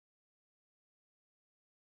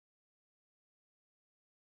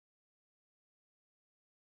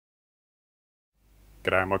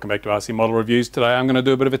G'day and welcome back to RC Model Reviews. Today I'm going to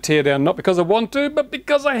do a bit of a teardown, not because I want to, but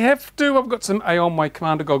because I have to. I've got some Aomway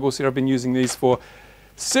Commander goggles here. I've been using these for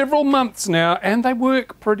several months now, and they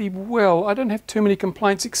work pretty well. I don't have too many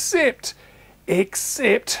complaints, except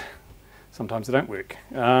sometimes they don't work.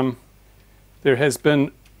 There has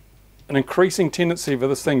been an increasing tendency for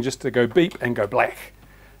this thing just to go beep and go black.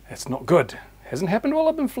 That's not good. Hasn't happened while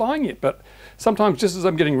I've been flying yet, but sometimes just as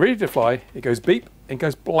I'm getting ready to fly, it goes beep and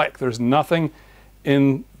goes black. There's nothing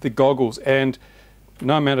in the goggles, and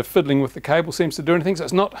no amount of fiddling with the cable seems to do anything. So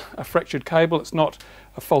it's not a fractured cable, it's not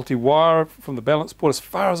a faulty wire from the balance board as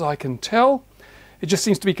far as I can tell. It just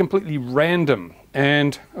seems to be completely random.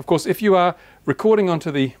 And of course, if you are recording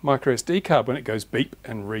onto the micro SD card when it goes beep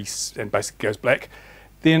and basically goes black,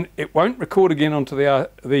 then it won't record again onto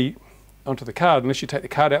the card unless you take the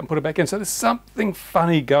card out and put it back in. So there's something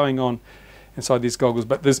funny going on inside these goggles.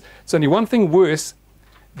 But there's only one thing worse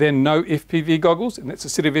than no FPV goggles, and that's a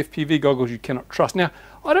set of FPV goggles you cannot trust. Now,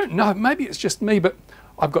 I don't know, maybe it's just me, but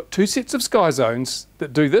I've got two sets of SkyZones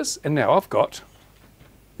that do this, and now I've got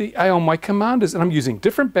the Aomway Commanders, and I'm using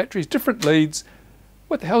different batteries, different leads.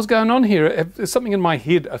 What the hell's going on here? Is something in my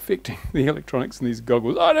head affecting the electronics in these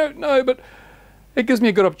goggles? I don't know, but it gives me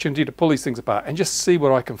a good opportunity to pull these things apart and just see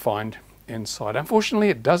what I can find inside. Unfortunately,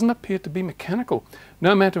 it doesn't appear to be mechanical.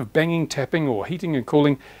 No amount of banging, tapping, or heating and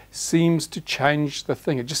cooling seems to change the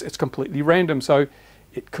thing. It's completely random. So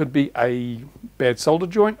it could be a bad solder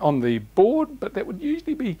joint on the board, but that would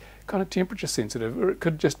usually be kind of temperature sensitive, or it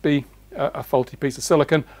could just be a faulty piece of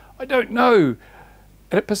silicon. I don't know.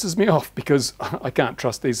 And it pisses me off because I can't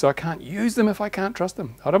trust these, so I can't use them if I can't trust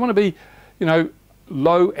them. I don't want to be, you know,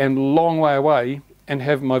 low and long way away and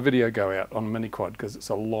have my video go out on a mini quad because it's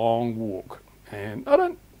a long walk and I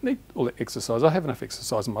don't need all that exercise. I have enough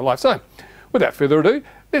exercise in my life. So without further ado,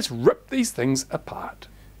 let's rip these things apart.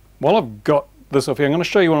 While I've got this off here, I'm going to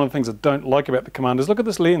show you one of the things I don't like about the Commanders. Look at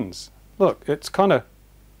this lens. Look, it's kind of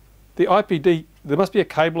the IPD. There must be a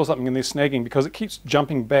cable or something in there snagging because it keeps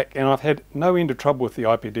jumping back, and I've had no end of trouble with the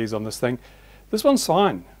IPDs on this thing. This one's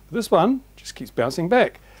fine. This one just keeps bouncing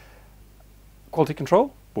back. Quality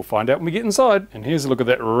control? We'll find out when we get inside. And here's a look at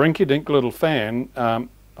that rinky-dink little fan.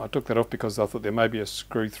 I took that off because I thought there may be a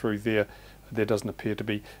screw through there. There doesn't appear to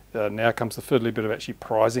be. Now comes the fiddly bit of actually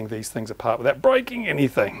prizing these things apart without breaking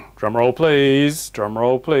anything. Drum roll please, drum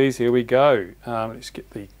roll please, here we go. Let's get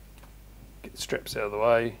the straps out of the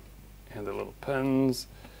way and the little pins,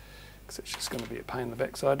 because it's just going to be a pain in the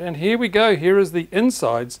backside. And here we go, here is the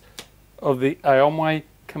insides of the Aomway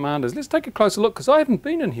Commanders. Let's take a closer look because I haven't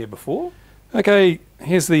been in here before. Okay,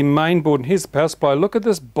 here's the main board and here's the power supply. Look at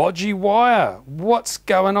this bodgy wire. What's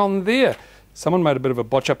going on there? Someone made a bit of a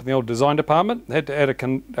botch up in the old design department. They had to add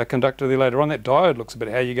a conductor there later on. That diode looks a bit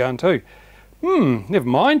how you going too. Never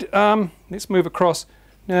mind. Let's move across.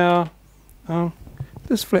 Now,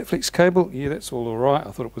 this flat flex cable, yeah, that's all right.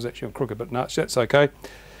 I thought it was actually on crooked, but no, that's okay.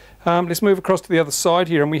 Let's move across to the other side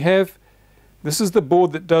here, and we have, this is the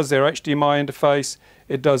board that does our HDMI interface.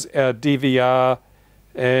 It does our DVR,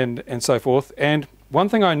 and so forth. And one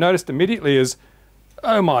thing I noticed immediately is,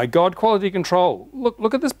 oh my god, quality control.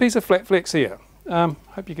 Look at this piece of flat flex here.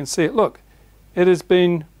 Hope you can see it. Look, it has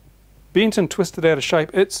been bent and twisted out of shape.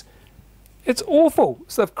 It's awful.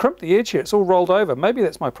 So they've crimped the edge here. It's all rolled over. Maybe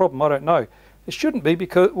that's my problem. I don't know. It shouldn't be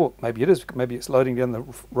because, well, maybe it is. Maybe it's loading down the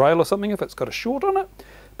rail or something if it's got a short on it.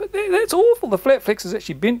 But that's awful. The flat flex is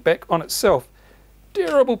actually bent back on itself.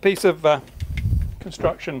 Terrible piece of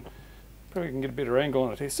construction. Probably can get a better angle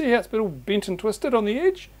on it here. See how it's been all bent and twisted on the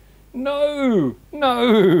edge? No,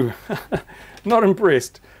 no, not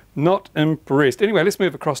impressed, not impressed. Anyway, let's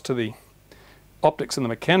move across to the optics and the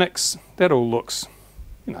mechanics. That all looks,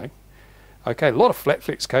 you know, okay. A lot of flat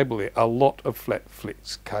flex cable there, a lot of flat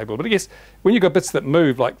flex cable. But I guess when you've got bits that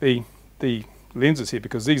move, like the lenses here,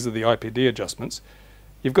 because these are the IPD adjustments,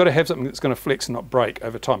 you've got to have something that's going to flex and not break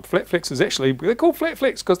over time. Flat flex is actually, they're called flat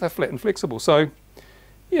flex because they're flat and flexible. So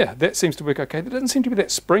yeah, that seems to work okay. There doesn't seem to be that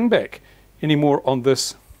spring back anymore on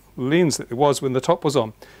this lens that there was when the top was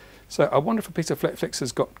on. So I wonder if a piece of flat flex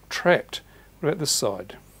has got trapped. What about this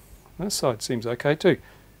side? This side seems okay too.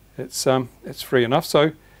 It's free enough.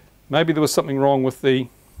 So maybe there was something wrong with the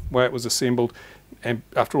way it was assembled. And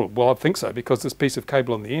after all, well, I think so, because this piece of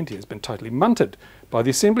cable on the end here has been totally munted by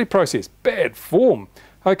the assembly process. Bad form.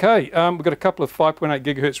 Okay, we've got a couple of 5.8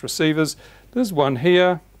 gigahertz receivers. There's one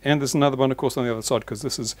here. And there's another one, of course, on the other side, because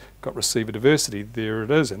this has got receiver diversity. There it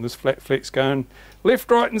is. And this flat flex going left,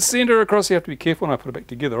 right, and centre across. You have to be careful when I put it back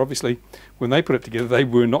together. Obviously, when they put it together, they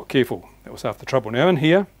were not careful. That was half the trouble. Now, in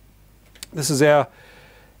here, this is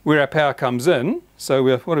where our power comes in. So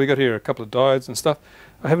what have we got here? A couple of diodes and stuff.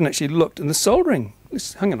 I haven't actually looked in the soldering.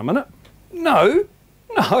 Hang on a minute. No,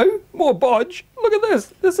 more bodge. Look at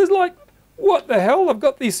this. This is like, what the hell? I've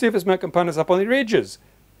got these surface mount components up on their edges.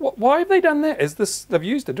 Why have they done that? They've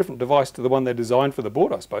used a different device to the one they designed for the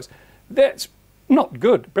board, I suppose. That's not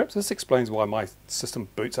good. Perhaps this explains why my system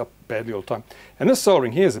boots up badly all the time. And this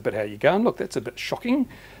soldering here is a bit how you go. And look, that's a bit shocking.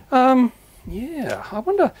 Yeah, I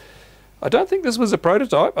wonder. I don't think this was a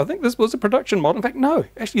prototype. I think this was a production model. In fact, no.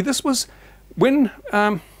 Actually, this was when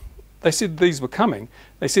they said these were coming.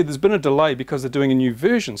 They said there's been a delay because they're doing a new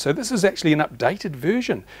version. So this is actually an updated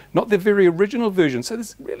version, not the very original version. So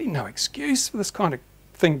there's really no excuse for this kind of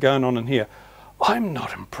thing going on in here. I'm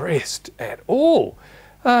not impressed at all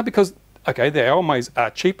because, okay, the Aomways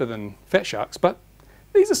are cheaper than Fat Sharks, but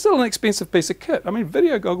these are still an expensive piece of kit. I mean,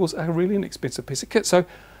 video goggles are really an expensive piece of kit. So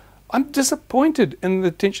I'm disappointed in the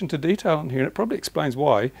attention to detail in here, and it probably explains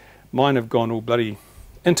why mine have gone all bloody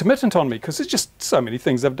intermittent on me, because there's just so many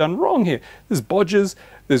things they've done wrong here. There's bodges,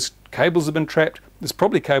 there's cables have been trapped, there's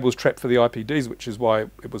probably cables trapped for the IPDs, which is why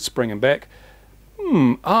it was springing back.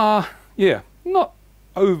 Yeah, not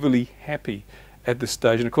overly happy at this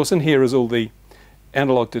stage. And of course in here is all the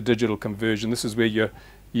analog to digital conversion. This is where your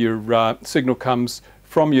signal comes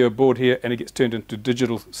from your board here and it gets turned into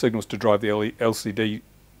digital signals to drive the LCD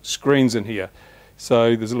screens in here.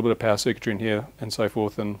 So there's a little bit of power circuitry in here and so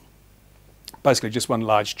forth, and basically just one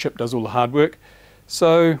large chip does all the hard work.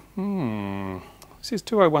 So it says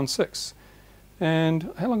 2016,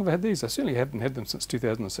 and how long have I had these? I certainly haven't had them since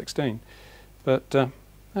 2016, but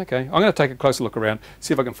okay, I'm going to take a closer look around,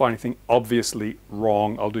 see if I can find anything obviously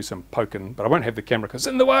wrong. I'll do some poking, but I won't have the camera because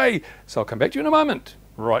it's in the way, so I'll come back to you in a moment.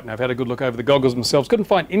 Right, now I've had a good look over the goggles themselves, couldn't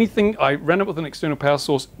find anything. I ran it with an external power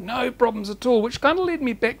source, no problems at all, which kind of led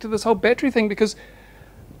me back to this whole battery thing, because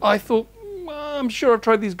I thought, I'm sure I've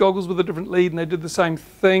tried these goggles with a different lead and they did the same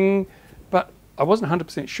thing, but I wasn't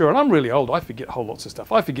 100% sure, and I'm really old, I forget whole lots of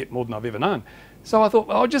stuff. I forget more than I've ever known. So I thought,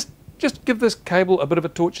 well, I'll just give this cable a bit of a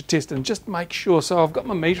torture test and just make sure. So I've got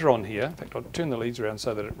my meter on here. In fact, I'll turn the leads around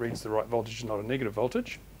so that it reads the right voltage, not a negative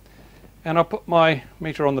voltage. And I'll put my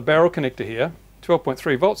meter on the barrel connector here,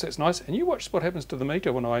 12.3 volts, that's nice. And you watch what happens to the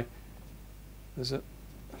meter when it's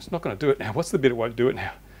not going to do it now. What's the bit it won't do it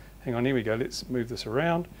now? Hang on, here we go, let's move this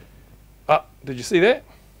around. Ah, did you see that?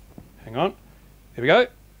 Hang on, there we go.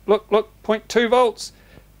 Look, 0.2 volts.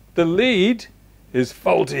 The lead is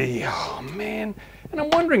faulty. Oh man. And I'm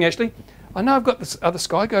wondering, actually, I know I've got this other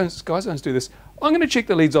SkyZones do this. I'm going to check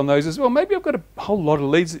the leads on those as well. Maybe I've got a whole lot of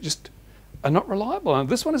leads that just are not reliable. And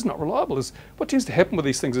this one is not reliable. What tends to happen with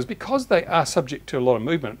these things is because they are subject to a lot of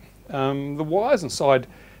movement, the wires inside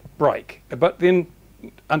break. But then,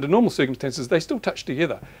 under normal circumstances, they still touch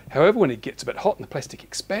together. However, when it gets a bit hot and the plastic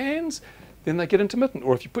expands, then they get intermittent.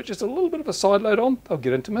 Or if you put just a little bit of a side load on, they'll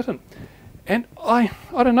get intermittent. And I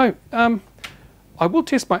don't know. I will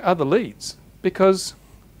test my other leads, because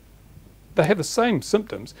they have the same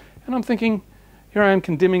symptoms, and I'm thinking, here I am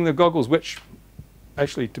condemning the goggles, which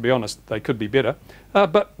actually, to be honest, they could be better,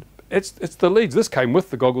 but it's the leads. This came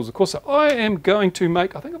with the goggles, of course. So I am going to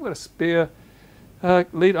make, I think I've got a spare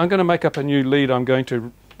lead. I'm going to make up a new lead. I'm going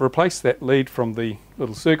to replace that lead from the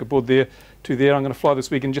little circuit board there to there. I'm going to fly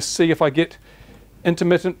this week and just see if I get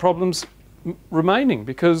intermittent problems remaining,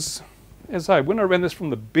 because as I say, when I ran this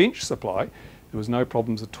from the bench supply, there was no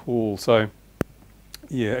problems at all. So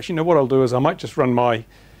yeah, actually, you know what I'll do is I might just run in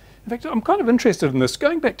fact, I'm kind of interested in this.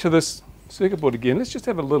 Going back to this circuit board again, let's just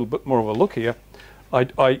have a little bit more of a look here.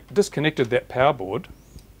 I disconnected that power board,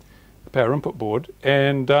 the power input board,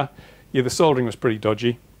 and yeah, the soldering was pretty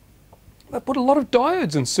dodgy. They put a lot of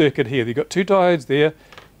diodes in circuit here. You've got 2 diodes there,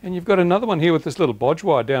 and you've got another one here with this little bodge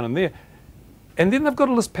wire down in there. And then they've got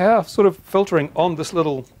all this power sort of filtering on this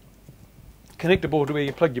little connector board where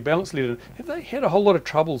you plug your balance lead in. Have they had a whole lot of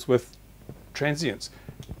troubles with transients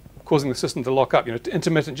causing the system to lock up,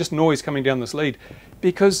 intermittent, just noise coming down this lead?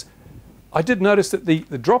 Because I did notice that the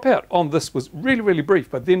dropout on this was really, really brief,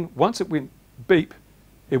 but then once it went beep,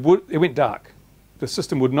 it went dark. The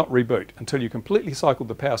system would not reboot until you completely cycled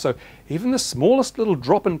the power. So even the smallest little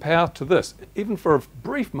drop in power to this, even for a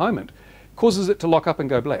brief moment, causes it to lock up and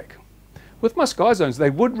go black. With my SkyZones,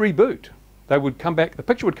 they would reboot. They would come back, the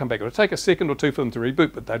picture would come back. It would take a second or two for them to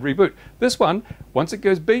reboot, but they'd reboot. This one, once it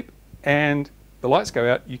goes beep and the lights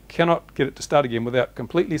go out, you cannot get it to start again without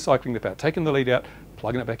completely cycling the power, taking the lead out,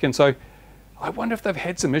 plugging it back in. So I wonder if they've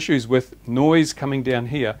had some issues with noise coming down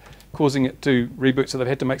here, causing it to reboot. So they've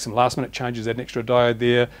had to make some last minute changes, add an extra diode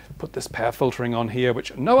there, put this power filtering on here,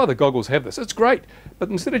 which no other goggles have this. It's great, but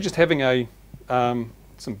instead of just having some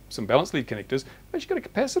balance lead connectors, they've actually got a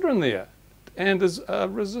capacitor in there. And there's a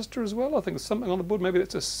resistor as well. I think there's something on the board. Maybe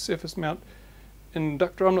that's a surface mount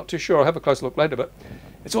inductor, I'm not too sure, I'll have a closer look later, but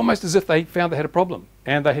it's almost as if they found they had a problem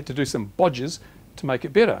and they had to do some bodges to make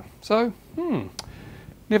it better. So,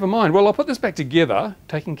 never mind. Well, I'll put this back together,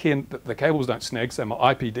 taking care that the cables don't snag, so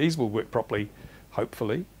my IPDs will work properly,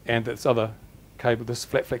 hopefully, and this other cable, this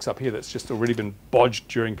flat flex up here that's just already been bodged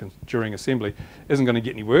during assembly, isn't going to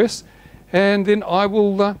get any worse. And then I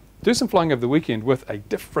will do some flying over the weekend with a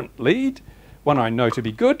different lead, one I know to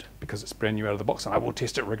be good because it's brand new out of the box, and I will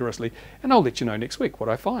test it rigorously, and I'll let you know next week what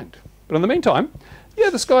I find. But in the meantime, yeah,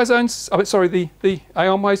 the SkyZones, the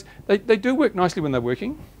Aomways, they do work nicely when they're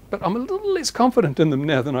working, but I'm a little less confident in them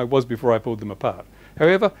now than I was before I pulled them apart.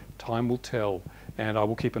 However, time will tell, and I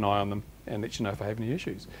will keep an eye on them and let you know if I have any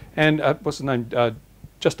issues. And what's his name?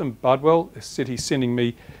 Justin Bardwell said he's sending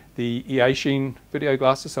me the EA Sheen video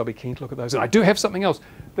glasses, so I'll be keen to look at those. And I do have something else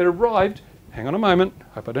that arrived. Hang on a moment.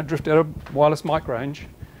 Hope I don't drift out of wireless mic range.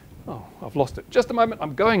 Oh, I've lost it. Just a moment.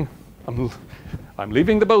 I'm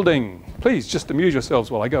leaving the building. Please just amuse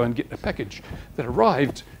yourselves while I go and get a package that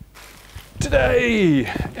arrived today.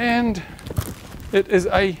 And it is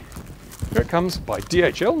here it comes, by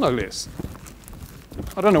DHL, no less.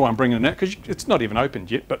 I don't know why I'm bringing it out because it's not even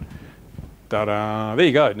opened yet, but ta-da, there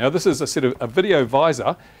you go. Now this is a set of a video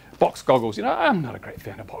visor, box goggles. You know, I'm not a great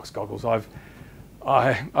fan of box goggles.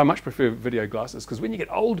 I much prefer video glasses because when you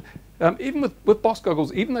get old, even with box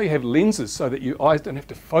goggles, even though you have lenses so that your eyes don't have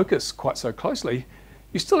to focus quite so closely,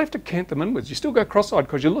 you still have to cant them inwards. You still go cross-eyed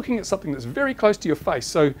because you're looking at something that's very close to your face.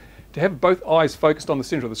 So to have both eyes focused on the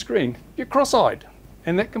center of the screen, you're cross-eyed.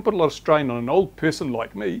 And that can put a lot of strain on an old person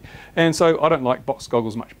like me. And so I don't like box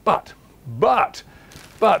goggles much. But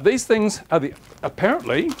these things are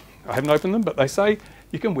apparently, I haven't opened them, but they say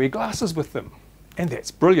you can wear glasses with them. And that's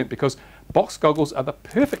brilliant because box goggles are the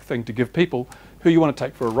perfect thing to give people who you want to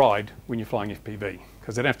take for a ride when you're flying FPV.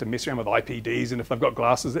 Because they don't have to mess around with IPDs, and if they've got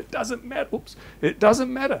glasses, it doesn't matter. Oops, it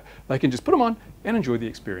doesn't matter. They can just put them on and enjoy the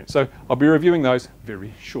experience. So I'll be reviewing those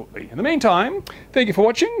very shortly. In the meantime, thank you for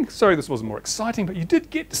watching. Sorry this wasn't more exciting, but you did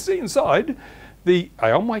get to see inside the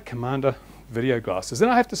Aomway Commander video glasses. And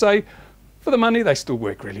I have to say, for the money, they still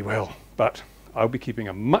work really well. But I'll be keeping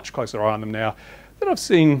a much closer eye on them now that I've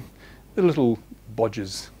seen the little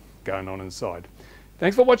bodges going on inside.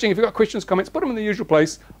 Thanks for watching. If you've got questions, comments, put them in the usual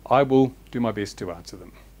place. I will do my best to answer them.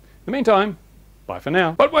 In the meantime, bye for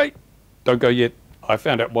now. But wait, don't go yet. I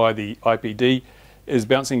found out why the IPD is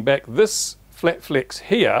bouncing back. This flat flex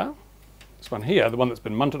here, this one here, the one that's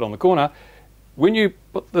been mounted on the corner, when you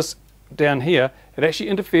put this down here, it actually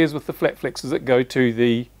interferes with the flat flexes that go to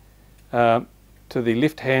the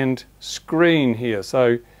left-hand screen here.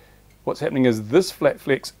 So what's happening is this flat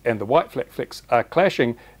flex and the white flat flex are clashing,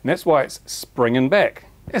 and that's why it's springing back.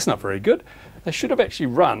 That's not very good. They should have actually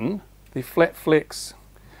run the flat flex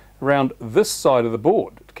around this side of the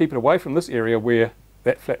board to keep it away from this area where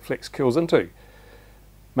that flat flex curls into.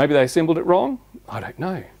 Maybe they assembled it wrong? I don't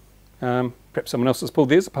know. Perhaps someone else has pulled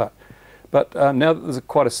theirs apart. But now that there's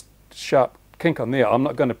quite a sharp kink on there, I'm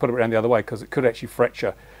not going to put it around the other way because it could actually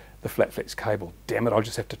fracture the flat flex cable. Damn it, I'll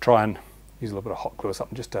just have to try and use a little bit of hot glue or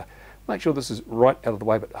something just to make sure this is right out of the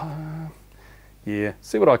way. But yeah,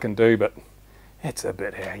 see what I can do, but it's a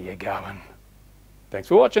bit how you going. Thanks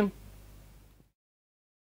for watching.